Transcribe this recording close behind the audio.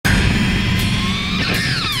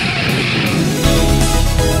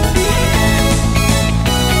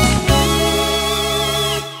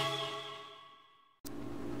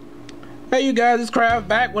Hey you guys, it's Craft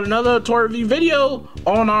back with another toy review video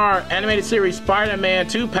on our animated series Spider-Man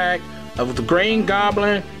 2-pack of the Green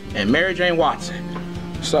Goblin and Mary Jane Watson.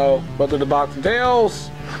 So, both of the box entails,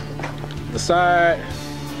 the side,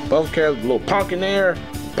 both carry a little punk in there,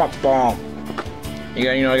 punk bomb. You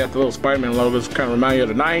got, I got the little Spider-Man logos, kind of remind you of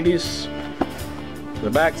the 90s. The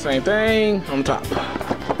back, same thing, on top.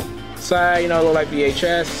 Side, look like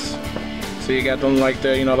VHS. So you got them like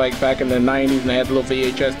the, like back in the 90s, and they had the little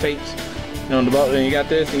VHS tapes. On the bottom, and you got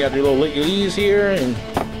this, and you got your little leaves here, and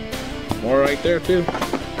more right there too.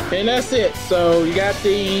 And that's it. So you got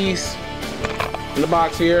these in the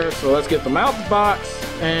box here. So let's get them out the box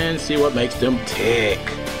and see what makes them tick.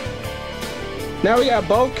 Now we got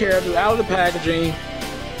both characters out of the packaging.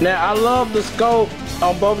 Now I love the scope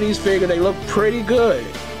on both of these figures. They look pretty good,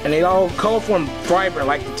 and they all colorful and vibrant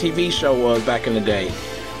like the TV show was back in the day.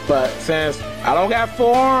 But since I don't got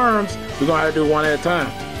 4 arms, we're gonna have to do one at a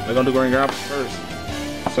time. We're gonna do Green Goblin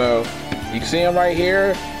first. So you can see him right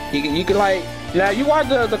here. You can like, now you watch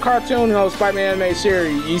the cartoon, Spider-Man animated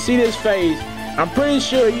series. You see this face. I'm pretty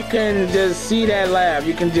sure you can just see that laugh.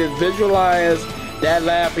 You can just visualize that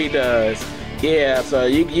laugh he does. Yeah, so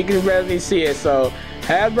you can really see it. So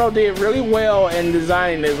hasbro did really well in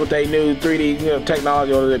designing this with their new 3D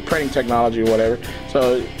technology, or the printing technology or whatever.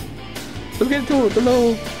 So let's get into it with the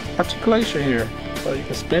little articulation here. So you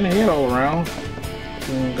can spin the head all around.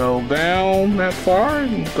 And go down that far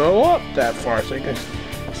and go up that far, so you can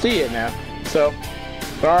see it now. So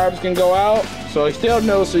the arms can go out, so he's still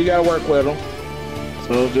new, so you gotta work with them.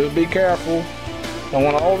 So just be careful. Don't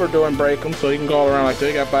want to overdo and break them, so you can go all around like that.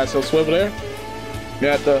 You got bicep swivel there. You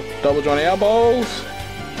got the double joint elbows.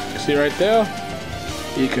 You can see right there.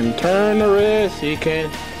 You can turn the wrist, you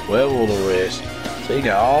can swivel the wrist. So you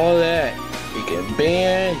got all of that. You can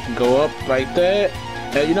bend, you can go up like that.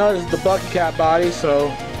 Now this is the bucket cap body,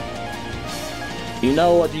 so you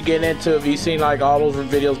know what you're getting into if you've seen like all those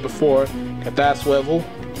videos before. Got that swivel,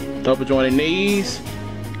 double jointed knees.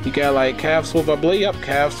 You got like calf swivel, I believe. Yep,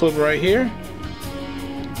 calf swivel right here.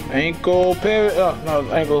 Ankle pivot. Oh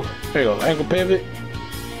no, ankle. There you go, ankle pivot.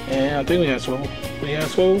 And I think we have swivel. We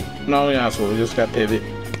have swivel? No, we have swivel. We just got pivot.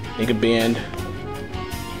 You can bend.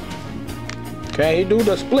 Okay, he do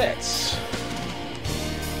the splits.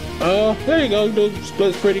 There you go, he does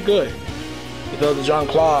splits pretty good. He does the John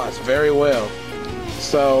Claws very well.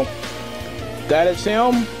 So, that is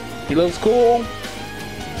him. He looks cool.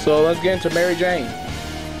 So let's get into Mary Jane.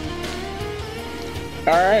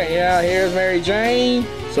 Alright, yeah, here's Mary Jane.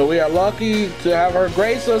 So we are lucky to have her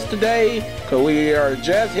grace us today, because we are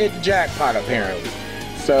just hit the jackpot apparently.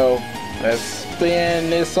 So, let's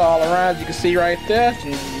spin this all around. You can see right there.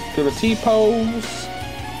 Do the T-pose.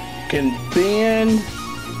 Can bend.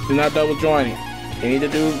 Do not double jointing. You need to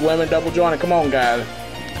do women double jointing. Come on, guys.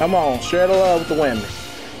 Come on, share the love with the women.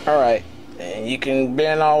 Alright. And you can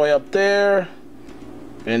bend all the way up there.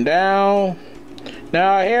 Bend down.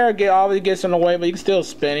 Now hair obviously gets in the way, but you can still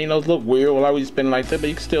spin it. It look weird while we spin like that, but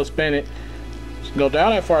you can still spin it. She can go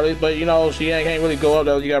down that far at least, but she can't really go up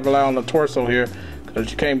though. You gotta rely on the torso here, because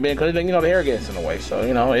she can't bend, because the hair gets in the way. So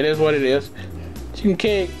it is what it is. She can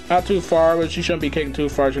kick not too far, but she shouldn't be kicking too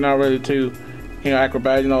far. She's not really too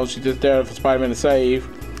acrobat, she's just there for Spider-Man to save.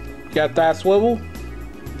 You got that swivel.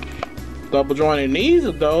 Double jointed knees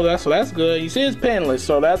though, that's good. You see it's pinless,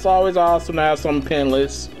 so that's always awesome to have something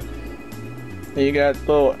pinless. And you got a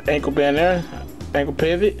little ankle bend there, ankle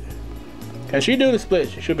pivot. Can she do the splits?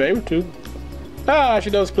 She should be able to. She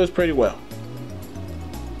does splits pretty well.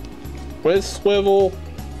 Wrist swivel.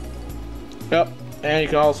 Yep, and you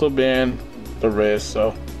can also bend the wrist,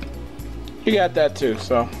 so you got that too.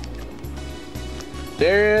 So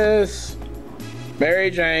there is Mary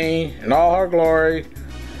Jane in all her glory.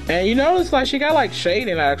 And you notice like she got like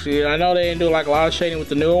shading actually. I know they didn't do like a lot of shading with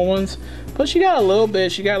the newer ones, but she got a little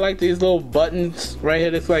bit. She got like these little buttons right here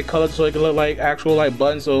that's like colored so it can look like actual like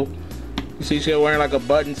buttons. So you see she's wearing like a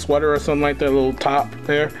button sweater or something like that, little top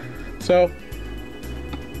there. So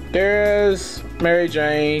there's Mary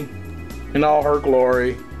Jane in all her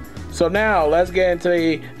glory. So now let's get into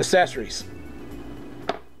the accessories.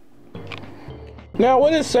 Now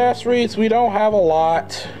with accessories, we don't have a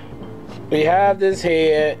lot. We have this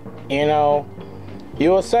head,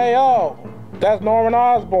 you will say, oh, that's Norman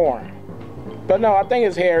Osborn. But no, I think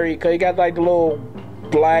it's Harry, because he got like the little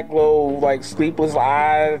black, like sleepless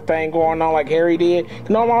eye thing going on like Harry did.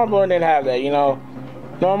 Norman Osborn didn't have that,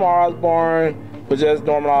 Norman Osborn was just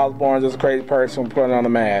Norman Osborn, just a crazy person putting on a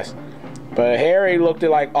mask. But Harry looked it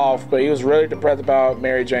like off, but he was really depressed about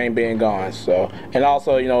Mary Jane being gone. So, and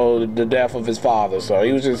also, the death of his father. So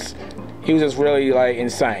he was just really like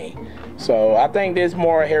insane. So I think this is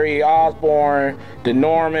more Harry Osborn than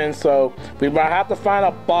Norman. So we might have to find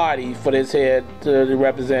a body for this head to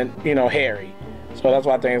represent, you know, Harry. So that's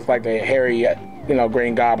why I think it's like the Harry, you know,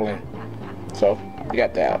 Green Goblin. So we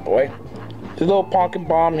got that, boy. This little pumpkin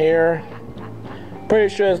bomb here.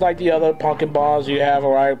 Pretty sure it's like the other pumpkin bombs you have,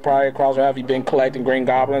 right? Probably across have you been collecting Green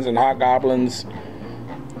Goblins and Hot Goblins,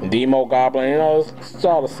 and Demo Goblin. You know, it's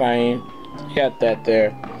all the same. You got that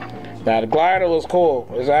there. Now the glider was cool.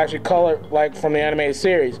 It's actually colored like from the animated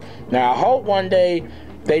series. Now I hope one day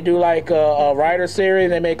they do like a writer series.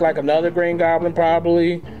 They make like another Green Goblin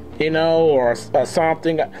probably, you know, or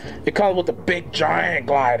something. It comes with a big giant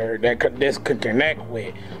glider that this could connect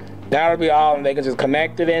with. That would be awesome. They can just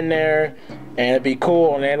connect it in there, and it'd be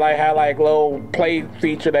cool. And they like have like little play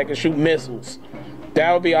feature that can shoot missiles.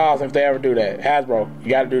 That would be awesome if they ever do that. Hasbro, you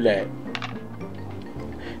got to do that.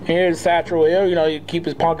 And here's Satchel here. You know, you keep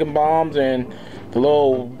his pumpkin bombs and the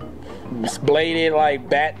little bladed like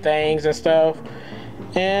bat things and stuff.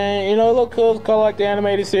 And you know, it look cool. It's called like the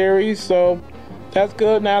animated series, so that's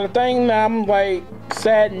good. Now the thing that I'm like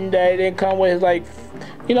saddened that it didn't come with his like,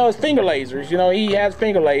 you know, his finger lasers. You know, he has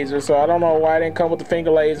finger lasers, so I don't know why it didn't come with the finger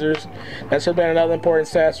lasers. That should have been another important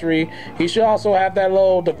accessory. He should also have that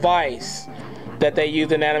little device that they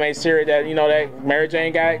used in the animated series that, you know, that Mary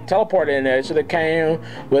Jane got teleported in there. It should have came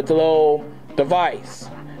with the little device.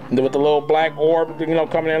 With the little black orb, you know,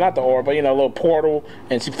 coming in, not the orb, but, you know, a little portal,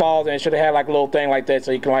 and she falls, and it should have had like a little thing like that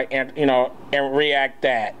so you can like, you know, and react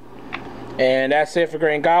that. And that's it for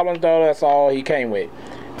Green Goblin, though. That's all he came with.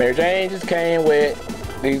 Mary Jane just came with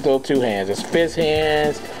these little two hands. It's fist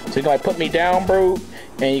hands, so you can like put me down, brute.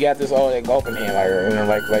 And you got this like open hand, like, you know,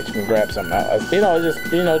 like you can grab something out. You know, just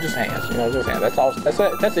hands. You know, just hands. That's all. That's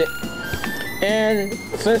it. That's it. And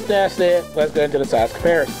since that's it, let's go into the size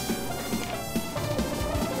comparison.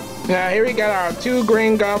 Now here we got our two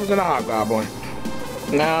Green Goblins and a Hot Goblin.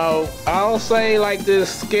 Now I'll say like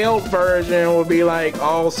this scaled version will be like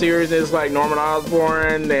all seriousness, like Norman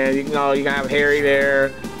Osborn, and you know you can have Harry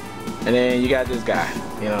there, and then you got this guy.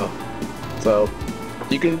 You know, so.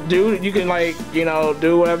 You can like, you know,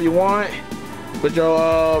 do whatever you want with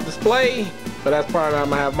your display, but that's part of I'm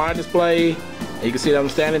gonna have my display. And you can see them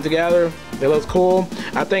standing together. It looks cool.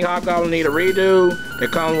 I think Hobgoblin need a redo.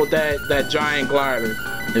 It comes with that giant glider.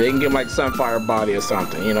 And they can give him like Sunfire body or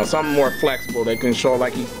something, you know, something more flexible. They can show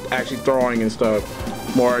like he's actually throwing and stuff,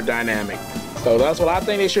 more dynamic. So that's what I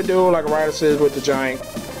think they should do, like a Rider says, with the giant,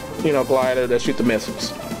 you know, glider that shoot the missiles.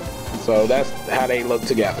 So that's how they look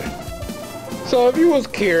together. So if you was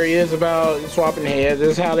curious about swapping heads,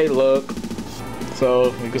 this is how they look.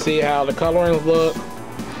 So you can see how the coloring look.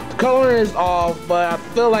 The coloring is off, but I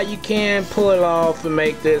feel like you can pull it off and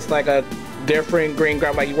make this like a different Green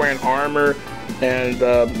Goblin, like you're wearing armor, and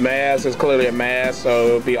the mask is clearly a mask, so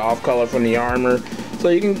it'll be off color from the armor. So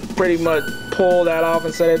you can pretty much pull that off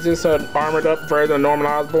and set it just an armored up version of Norman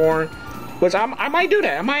Osborn, which I might do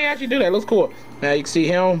that. I might actually do that. It looks cool. Now you can see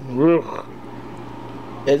him. Ugh.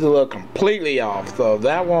 It's a look completely off, so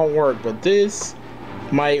that won't work, but this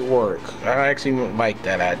might work. I actually like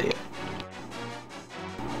that idea.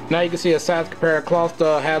 Now you can see a size compare across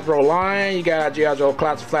the Hasbro line. You got a G.I. Joe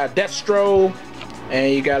Classic Flat Destro,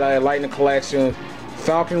 and you got a Lightning Collection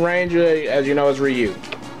Falcon Ranger, as you know, is Ryu.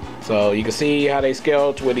 So you can see how they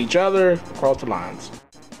scale with each other across the lines.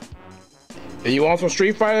 If you want some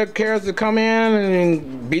Street Fighter characters to come in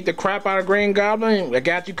and beat the crap out of Green Goblin, I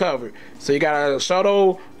got you covered. So you got a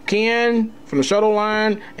Shoto Ken from the Shoto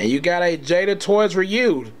line, and you got a Jada Toys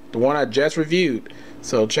Ryu, the one I just reviewed.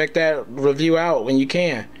 So check that review out when you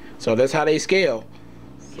can. So that's how they scale.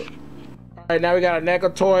 Alright, now we got a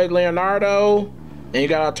NECA Toy Leonardo, and you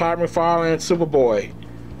got a Todd McFarlane Superboy.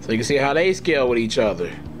 So you can see how they scale with each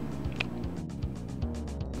other.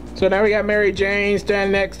 So now we got Mary Jane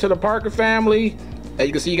standing next to the Parker family. As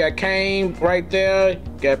you can see, you got Kane right there.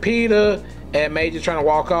 You got Peter, and May just trying to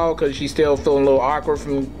walk off because she's still feeling a little awkward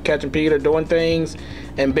from catching Peter doing things.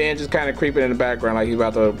 And Ben just kind of creeping in the background like he's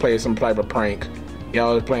about to play some type of prank.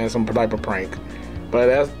 Y'all is playing some type of prank.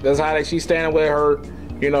 But that's how she's standing with her,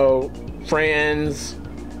 you know, friends,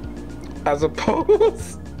 I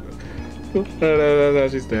suppose. That's how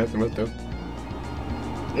she's standing.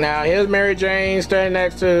 Now here's Mary Jane standing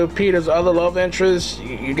next to Peter's other love interest.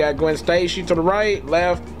 You got Gwen Stacy to the right,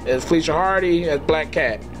 left is Felicia Hardy as Black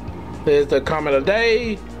Cat. Here's the comment of the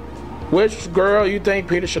day. Which girl you think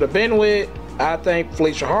Peter should have been with? I think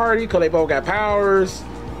Felicia Hardy, because they both got powers,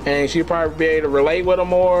 and she'd probably be able to relate with them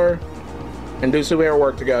more and do superhero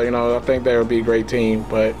work together. You know, I think that would be a great team.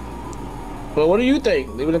 But what do you think?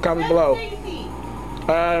 Leave it in the comments below.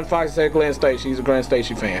 And Fox said Gwen Stacy. She's a Gwen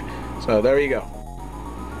Stacy fan. So there you go.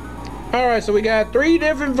 Alright, so we got 3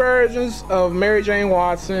 different versions of Mary Jane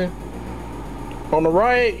Watson. On the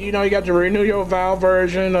right, you know, you got the Renew Your Vow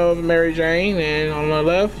version of Mary Jane, and on the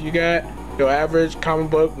left, you got your average comic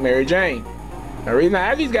book Mary Jane. Now, the reason I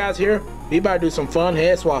have these guys here, we about to do some fun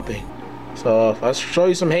head swapping. So, let's show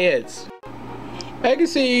you some heads. As you can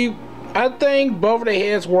see, I think both of the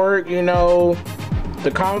heads work. You know,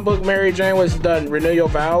 the comic book Mary Jane was the Renew Your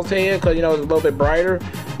Vows head, because, you know, it's a little bit brighter.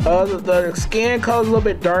 The skin color is a little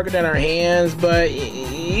bit darker than her hands, but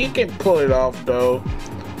you can pull it off, though.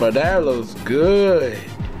 But that looks good.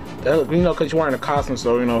 That, you know, because you're wearing a costume,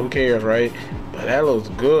 so, you know, who cares, right? But that looks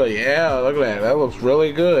good. Yeah, look at that. That looks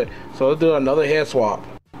really good. So let's do another head swap.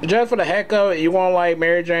 Just for the heck of it, you want like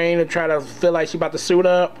Mary Jane to try to feel like she about to suit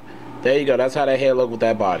up. There you go. That's how that head look with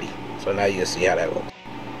that body. So now you can see how that looks.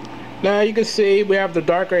 Now you can see we have the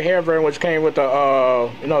darker hair version, which came with the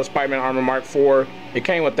you know, Spider-Man Armor Mark IV. It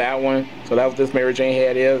came with that one. So that's what this Mary Jane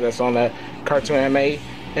head is. That's on that cartoon anime.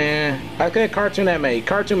 And I said cartoon anime,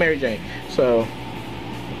 cartoon Mary Jane. So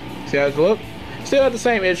see how it look? Still has the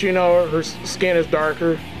same issue, you know, her skin is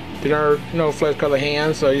darker than her, you know, flesh color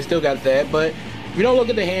hands. So you still got that. But if you don't look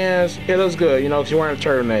at the hands, it looks good, you know, because you're wearing a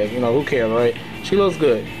turtleneck. You know, who cares, right? She looks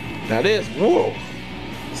good. Now this, whoa,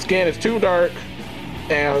 skin is too dark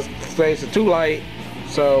and her face is too light,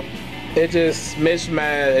 so it just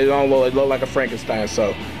mismatched. It almost look like a Frankenstein.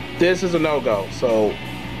 So this is a no-go. So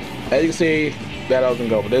as you can see, that doesn't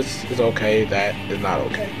go, but this is okay. That is not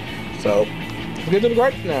okay. So let's get to the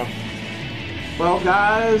gripes now. Well,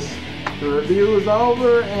 guys, the review is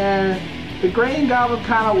over, and the Green Goblin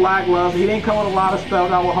kind of lackluster. He didn't come with a lot of stuff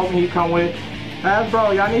that I was hoping he'd come with.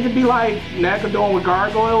 Hasbro, y'all need to be like NECA doing with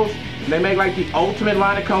Gargoyles. They make like the ultimate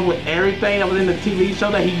line that comes with everything that was in the TV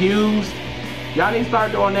show that he used. Y'all need to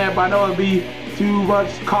start doing that, but I know it'd be too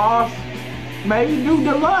much cost. Maybe do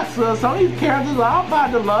deluxe. Some of these characters I'll buy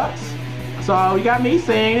deluxe. So you got me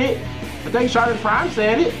saying it. I think Charlotte Prime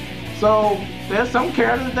said it. So there's some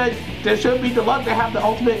characters that should be deluxe. They have the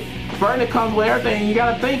ultimate version that comes with everything. You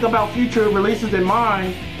got to think about future releases in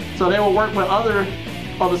mind, so they will work with other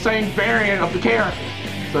of the same variant of the character.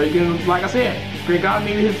 So you can, like I said, Green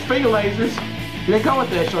Goblin needed his finger lasers. He didn't come with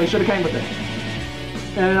that, so he should have came with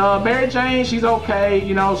that. And Mary Jane, she's okay.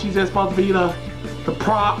 You know, she's just supposed to be the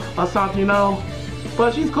prop or something, you know.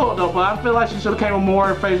 But she's cool though. But I feel like she should have came with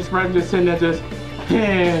more facial expression, just sitting there, just,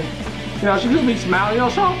 and you know, she should be smiling. You know,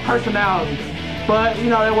 show personality. But you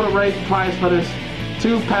know, they would have raised the price for this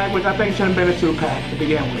 2-pack, which I think shouldn't have been a 2-pack to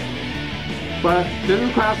begin with. But this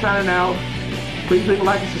is Crowd signing out. Please leave a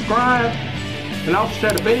like and subscribe, and also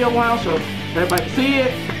share the video around so everybody can see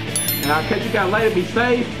it. And I'll catch you guys later. Be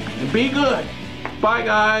safe and be good. Bye,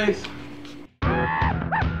 guys.